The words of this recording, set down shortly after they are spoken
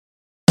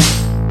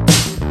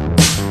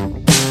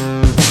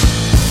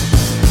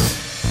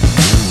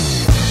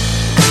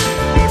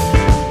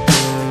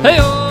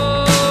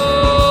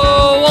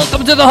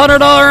to the $100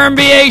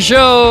 MBA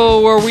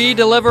show, where we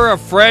deliver a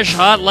fresh,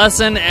 hot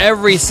lesson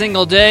every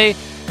single day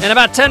in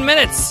about 10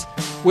 minutes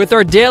with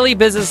our daily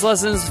business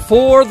lessons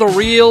for the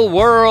real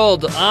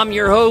world. I'm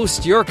your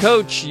host, your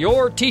coach,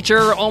 your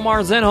teacher,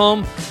 Omar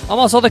Zenhom. I'm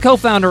also the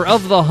co-founder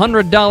of the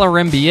 $100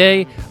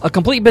 MBA, a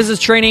complete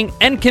business training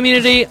and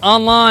community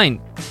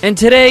online. And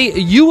today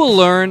you will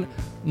learn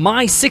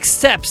my 6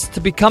 steps to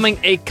becoming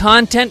a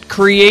content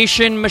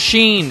creation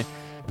machine.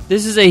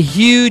 This is a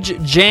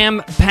huge,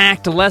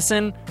 jam-packed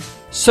lesson.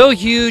 So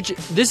huge,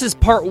 this is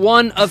part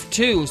 1 of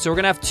 2. So we're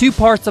going to have 2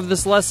 parts of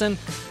this lesson.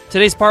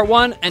 Today's part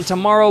 1, and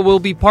tomorrow will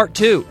be part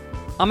 2.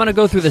 I'm going to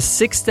go through the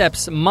 6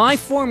 steps, my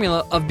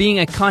formula of being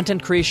a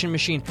content creation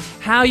machine,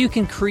 how you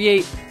can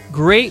create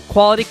great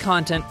quality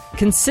content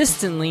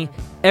consistently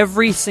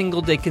every single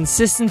day.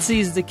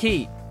 Consistency is the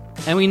key.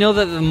 And we know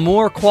that the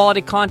more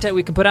quality content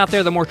we can put out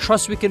there, the more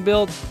trust we can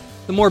build,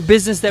 the more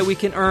business that we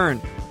can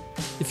earn.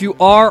 If you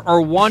are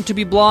or want to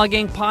be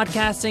blogging,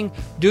 podcasting,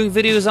 doing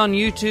videos on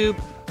YouTube,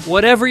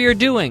 whatever you're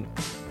doing,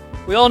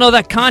 we all know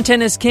that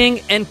content is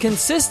king, and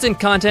consistent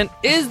content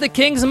is the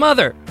king's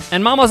mother.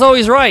 And mama's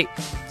always right.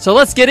 So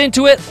let's get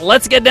into it.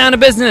 Let's get down to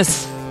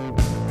business.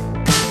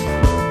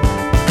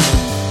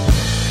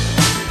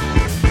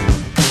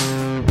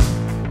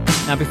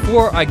 Now,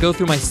 before I go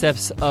through my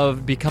steps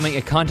of becoming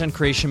a content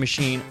creation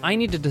machine, I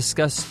need to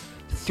discuss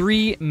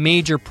 3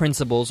 major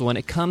principles when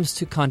it comes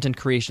to content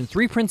creation.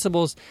 3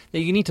 principles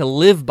that you need to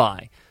live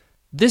by.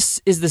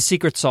 This is the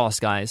secret sauce,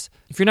 guys.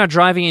 If you're not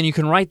driving and you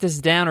can write this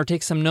down or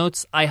take some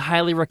notes, I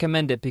highly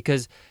recommend it,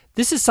 because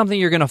this is something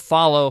you're going to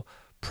follow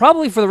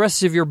probably for the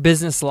rest of your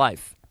business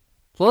life.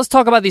 So let's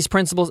talk about these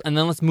principles, and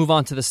then let's move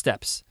on to the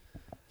steps.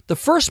 The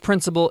first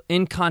principle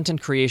in content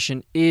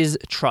creation is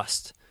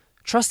trust.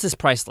 Trust is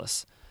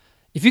priceless.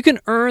 If you can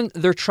earn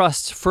their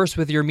trust first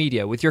with your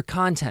media, with your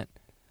content.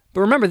 But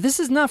remember, this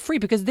is not free,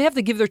 because they have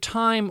to give their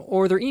time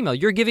or their email.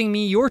 You're giving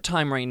me your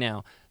time right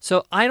now.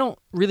 So I don't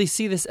really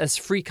see this as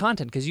free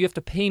content, because you have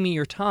to pay me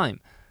your time.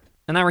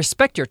 And I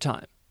respect your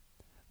time.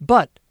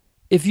 But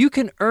if you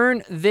can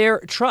earn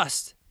their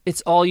trust,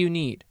 it's all you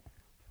need.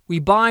 We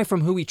buy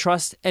from who we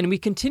trust, and we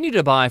continue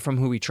to buy from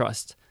who we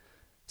trust.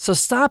 So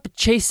stop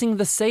chasing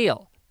the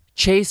sale.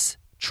 Chase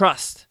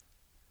trust.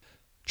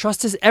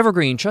 Trust is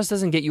evergreen. Trust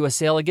doesn't get you a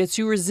sale. It gets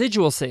you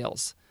residual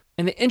sales.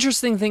 And the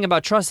interesting thing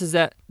about trust is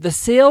that the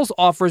sales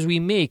offers we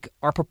make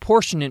are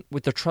proportionate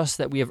with the trust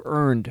that we have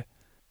earned.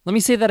 Let me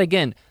say that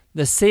again.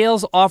 The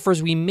sales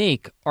offers we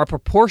make are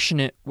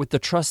proportionate with the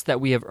trust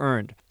that we have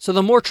earned. So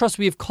the more trust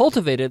we have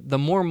cultivated, the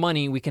more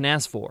money we can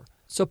ask for.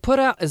 So put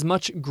out as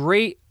much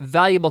great,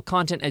 valuable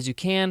content as you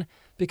can,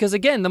 because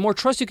again, the more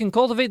trust you can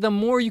cultivate, the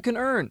more you can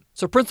earn.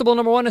 So principle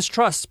number 1 is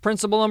trust.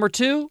 Principle number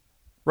 2,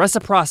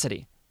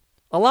 reciprocity.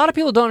 A lot of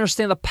people don't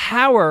understand the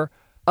power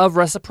of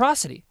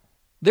reciprocity.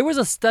 There was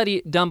a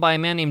study done by a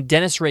man named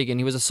Dennis Reagan.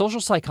 He was a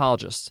social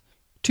psychologist.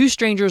 2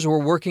 strangers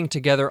were working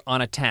together on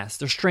a task.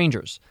 They're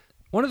strangers.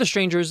 One of the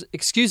strangers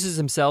excuses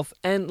himself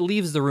and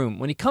leaves the room.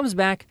 When he comes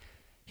back,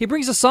 he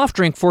brings a soft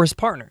drink for his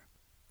partner.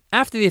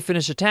 After they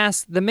finish the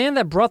task, the man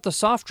that brought the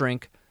soft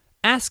drink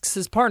asks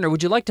his partner,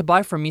 "Would you like to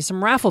buy from me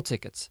some raffle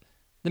tickets?"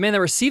 The man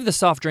that received the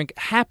soft drink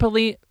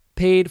happily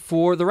paid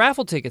for the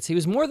raffle tickets. He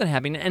was more than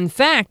happy. In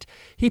fact,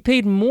 he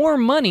paid more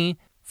money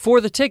for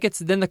the tickets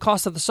than the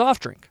cost of the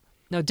soft drink.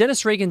 Now,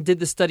 Dennis Reagan did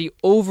the study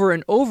over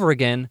and over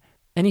again,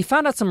 and he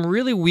found out some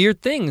really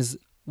weird things.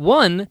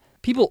 1,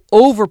 people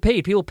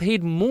overpaid. People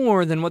paid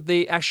more than what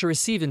they actually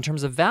received in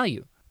terms of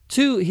value.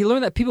 2, he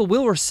learned that people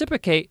will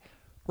reciprocate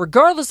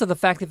regardless of the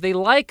fact if they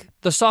like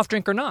the soft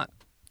drink or not.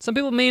 Some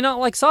people may not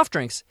like soft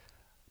drinks,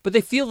 but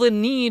they feel the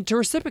need to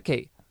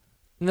reciprocate.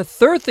 And the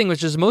third thing,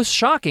 which is most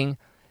shocking,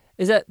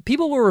 is that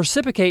people will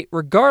reciprocate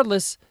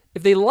regardless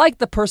if they like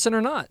the person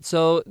or not.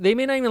 So they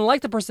may not even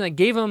like the person that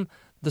gave them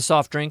the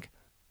soft drink,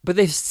 but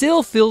they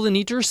still feel the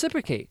need to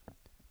reciprocate.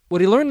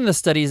 What he learned in the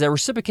study is that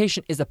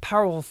reciprocation is a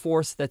powerful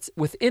force that's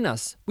within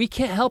us. We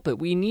can't help it.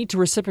 We need to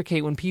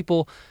reciprocate when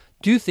people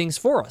do things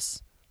for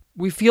us.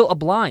 We feel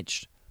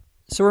obliged.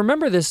 So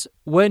remember this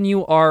when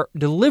you are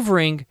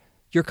delivering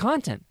your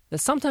content, that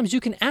sometimes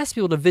you can ask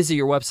people to visit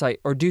your website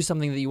or do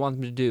something that you want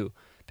them to do,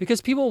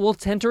 because people will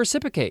tend to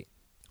reciprocate.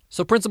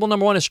 So principle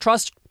number 1 is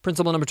trust.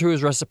 Principle number 2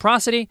 is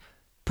reciprocity.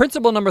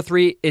 Principle number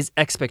 3 is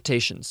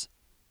expectations.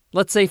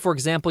 Let's say, for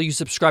example, you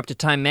subscribe to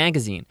Time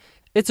Magazine.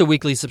 It's a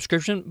weekly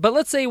subscription, but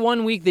let's say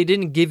one week they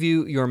didn't give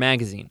you your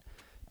magazine.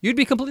 You'd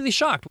be completely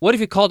shocked. What if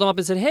you called them up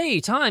and said,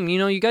 "Hey, Time,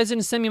 you guys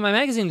didn't send me my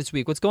magazine this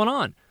week. What's going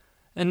on?"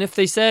 And if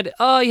they said,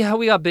 "Oh, yeah,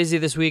 we got busy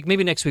this week.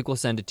 Maybe next week we'll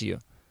send it to you."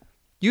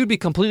 You'd be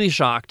completely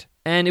shocked,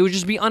 and it would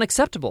just be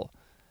unacceptable.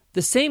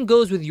 The same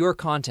goes with your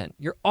content.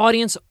 Your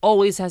audience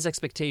always has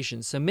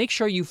expectations, so make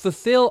sure you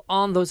fulfill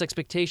on those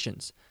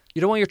expectations. You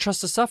don't want your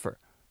trust to suffer.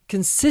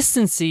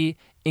 Consistency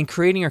in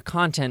creating your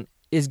content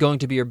is going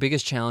to be your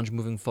biggest challenge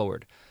moving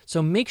forward.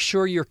 So make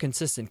sure you're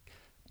consistent.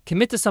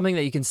 Commit to something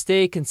that you can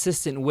stay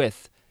consistent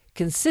with.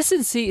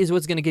 Consistency is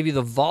what's going to give you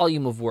the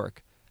volume of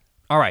work.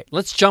 All right,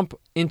 let's jump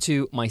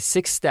into my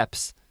 6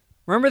 steps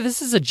Remember,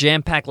 this is a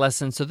jam-packed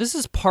lesson, so this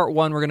is part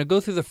 1. We're going to go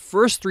through the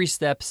first 3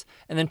 steps,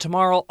 and then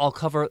tomorrow I'll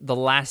cover the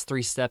last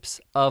 3 steps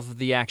of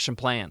the action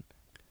plan.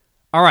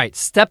 All right,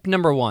 step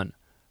number 1,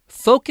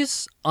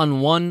 focus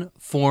on one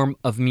form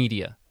of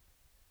media.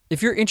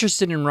 If you're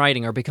interested in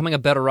writing or becoming a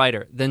better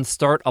writer, then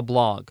start a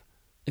blog.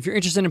 If you're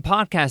interested in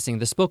podcasting,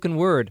 the spoken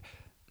word,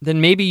 then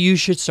maybe you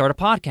should start a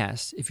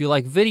podcast. If you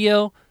like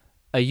video,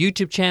 a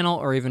YouTube channel,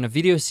 or even a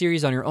video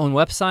series on your own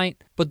website.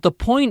 But the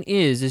point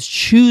is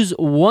choose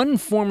one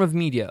form of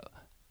media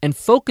and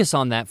focus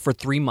on that for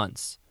 3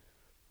 months.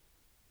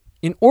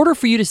 In order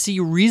for you to see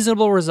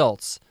reasonable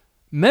results,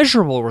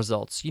 measurable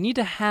results, you need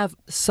to have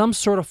some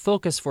sort of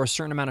focus for a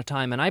certain amount of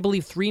time. And I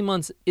believe 3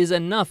 months is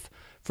enough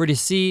for you to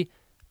see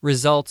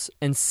results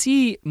and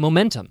see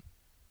momentum.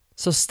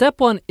 So step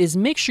 1 is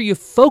make sure you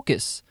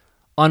focus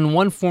on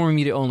one form of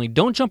media only.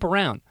 Don't jump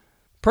around.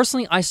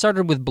 Personally, I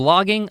started with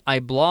blogging. I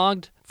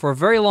blogged for a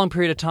very long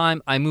period of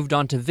time. I moved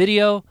on to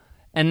video,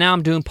 and now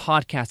I'm doing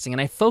podcasting,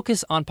 and I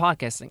focus on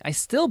podcasting. I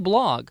still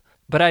blog,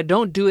 but I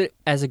don't do it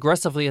as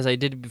aggressively as I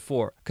did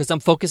before because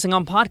I'm focusing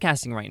on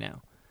podcasting right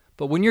now.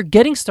 But when you're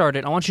getting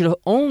started, I want you to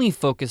only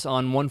focus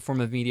on one form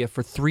of media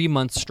for 3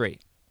 months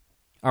straight.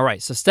 All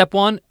right, so step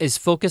 1 is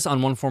focus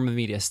on one form of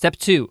media. Step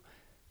 2,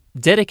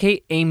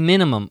 dedicate a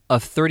minimum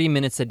of 30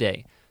 minutes a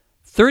day.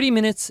 30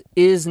 minutes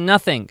is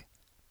nothing.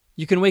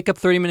 You can wake up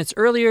 30 minutes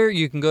earlier.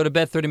 You can go to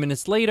bed 30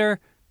 minutes later.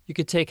 You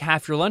could take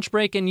half your lunch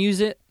break and use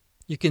it.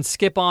 You can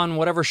skip on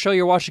whatever show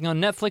you're watching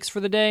on Netflix for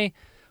the day.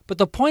 But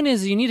the point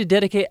is you need to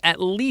dedicate at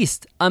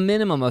least a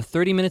minimum of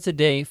 30 minutes a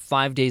day,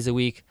 5 days a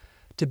week,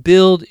 to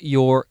build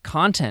your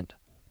content.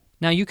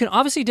 Now, you can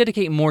obviously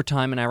dedicate more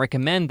time, and I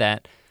recommend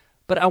that.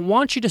 But I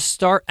want you to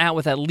start out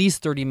with at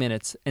least 30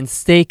 minutes and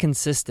stay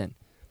consistent.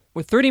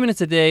 With 30 minutes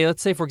a day,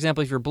 let's say, for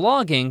example, if you're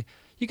blogging,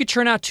 you could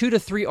churn out 2 to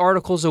 3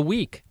 articles a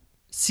week.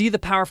 See the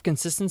power of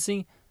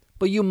consistency,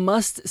 but you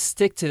must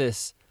stick to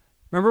this.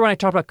 Remember when I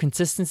talked about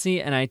consistency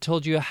and I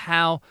told you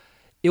how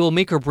it will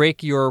make or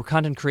break your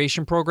content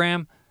creation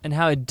program and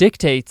how it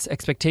dictates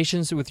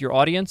expectations with your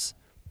audience?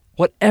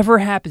 Whatever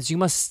happens, you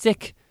must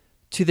stick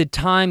to the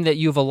time that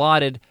you've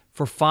allotted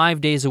for 5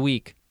 days a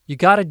week. You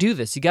got to do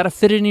this. You got to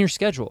fit it in your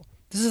schedule.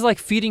 This is like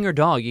feeding your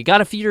dog. You got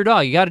to feed your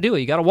dog. You got to do it.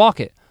 You got to walk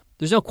it.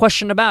 There's no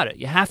question about it.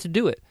 You have to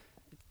do it.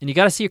 And you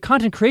got to see your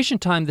content creation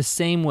time the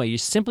same way. You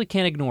simply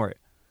can't ignore it.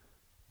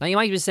 Now, you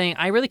might be saying,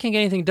 I really can't get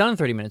anything done in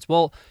 30 minutes.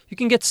 Well, you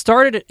can get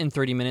started in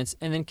 30 minutes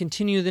and then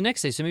continue the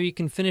next day. So maybe you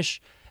can finish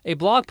a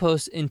blog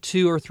post in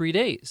 2 or 3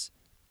 days.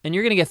 And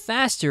you're going to get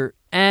faster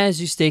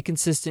as you stay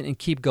consistent and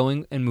keep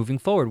going and moving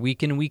forward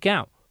week in and week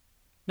out.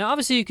 Now,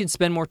 obviously, you can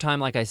spend more time,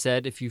 like I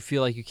said, if you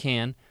feel like you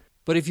can.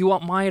 But if you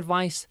want my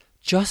advice,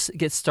 just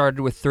get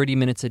started with 30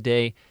 minutes a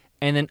day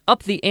and then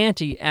up the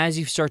ante as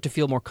you start to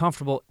feel more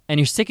comfortable and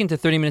you're sticking to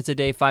 30 minutes a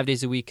day, 5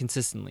 days a week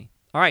consistently.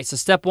 All right, so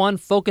step 1,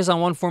 focus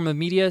on one form of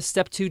media.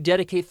 Step 2,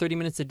 dedicate 30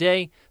 minutes a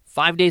day,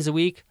 5 days a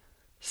week.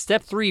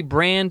 Step 3,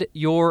 brand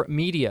your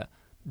media.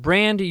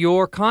 Brand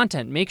your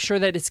content. Make sure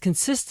that it's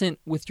consistent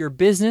with your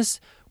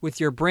business, with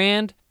your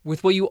brand,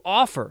 with what you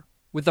offer,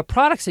 with the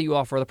products that you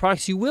offer, the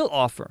products you will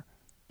offer.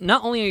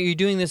 Not only are you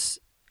doing this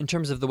in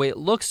terms of the way it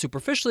looks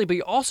superficially, but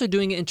you're also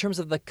doing it in terms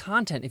of the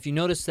content. If you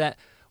notice that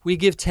we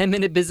give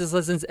 10-minute business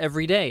lessons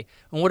every day.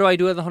 And what do I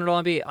do at the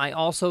 $100 MBA? I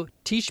also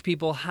teach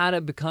people how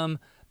to become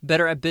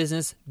better at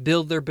business,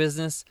 build their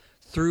business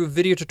through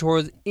video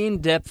tutorials,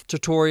 in-depth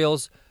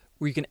tutorials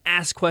where you can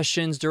ask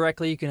questions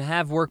directly. You can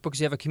have workbooks.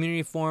 You have a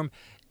community forum.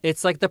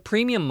 It's like the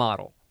premium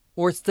model,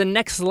 or it's the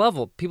next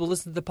level. People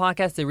listen to the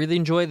podcast. They really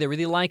enjoy it. They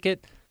really like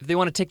it. If they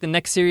want to take the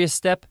next serious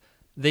step,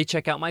 they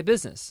check out my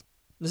business.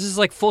 This is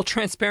like full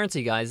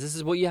transparency, guys. This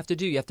is what you have to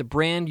do. You have to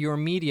brand your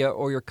media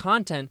or your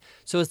content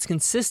so it's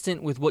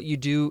consistent with what you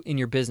do in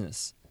your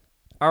business.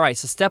 All right,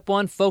 so step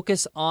 1,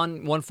 focus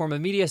on one form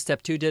of media.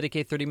 Step 2,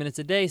 dedicate 30 minutes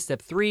a day.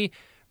 Step 3,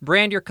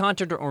 brand your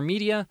content or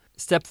media.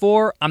 Step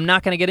 4, I'm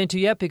not going to get into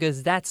yet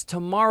because that's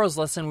tomorrow's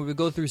lesson where we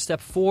go through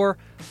step 4,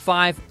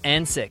 5,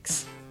 and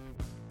 6.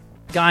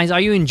 Guys,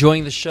 are you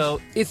enjoying the show?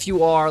 If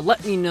you are,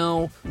 let me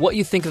know what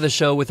you think of the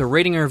show with a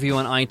rating and review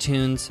on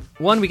iTunes.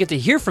 1, we get to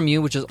hear from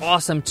you, which is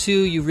awesome. 2,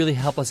 you really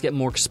help us get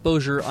more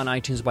exposure on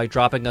iTunes by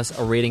dropping us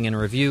a rating and a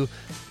review.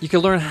 You can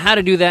learn how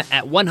to do that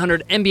at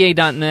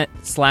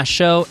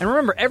 100mba.net/show. And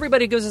remember,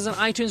 everybody who gives us an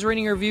iTunes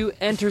rating and review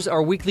enters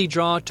our weekly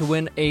draw to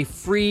win a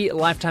free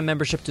lifetime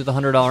membership to the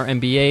 $100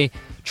 MBA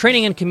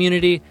training and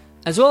community,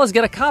 as well as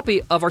get a copy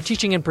of our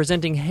Teaching and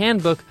Presenting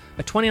Handbook,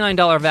 a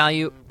 $29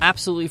 value,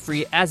 absolutely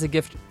free as a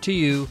gift to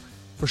you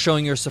for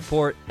showing your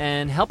support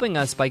and helping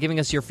us by giving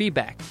us your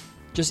feedback.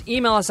 Just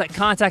email us at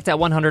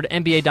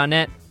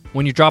contact@100mba.net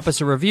when you drop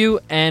us a review,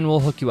 and we'll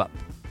hook you up.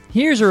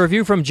 Here's a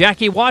review from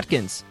Jackie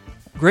Watkins.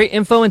 Great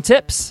info and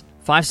tips.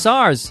 5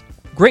 stars.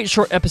 Great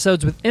short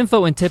episodes with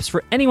info and tips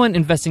for anyone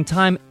investing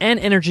time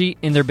and energy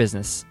in their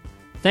business.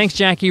 Thanks,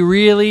 Jackie.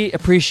 Really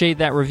appreciate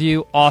that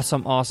review.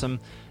 Awesome.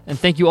 And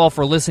thank you all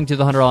for listening to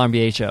the $100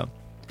 MBA show.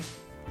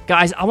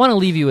 Guys, I want to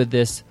leave you with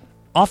this.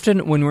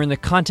 Often when we're in the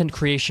content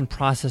creation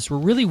process, we're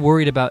really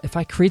worried about, if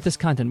I create this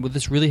content, will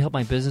this really help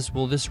my business?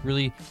 Will this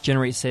really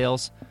generate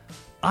sales?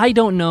 I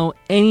don't know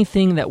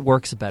anything that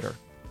works better.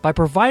 By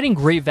providing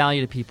great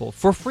value to people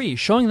for free,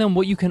 showing them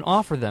what you can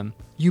offer them,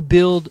 you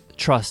build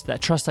trust, that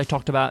trust I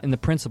talked about in the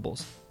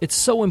principles. It's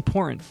so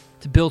important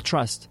to build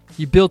trust.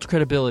 You build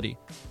credibility.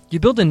 You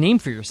build a name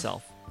for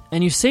yourself.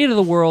 And you say to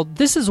the world,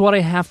 this is what I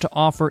have to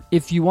offer.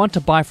 If you want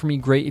to buy from me,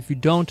 great. If you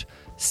don't,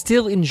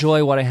 still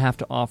enjoy what I have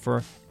to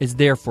offer. Is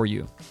there for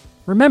you.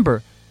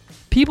 Remember,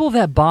 people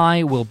that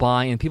buy will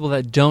buy, and people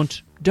that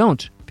don't.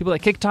 People that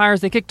kick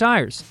tires, they kick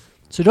tires.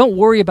 So don't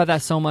worry about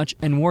that so much,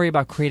 and worry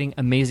about creating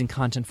amazing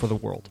content for the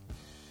world.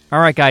 All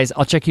right, guys,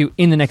 I'll check you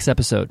in the next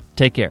episode.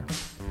 Take care.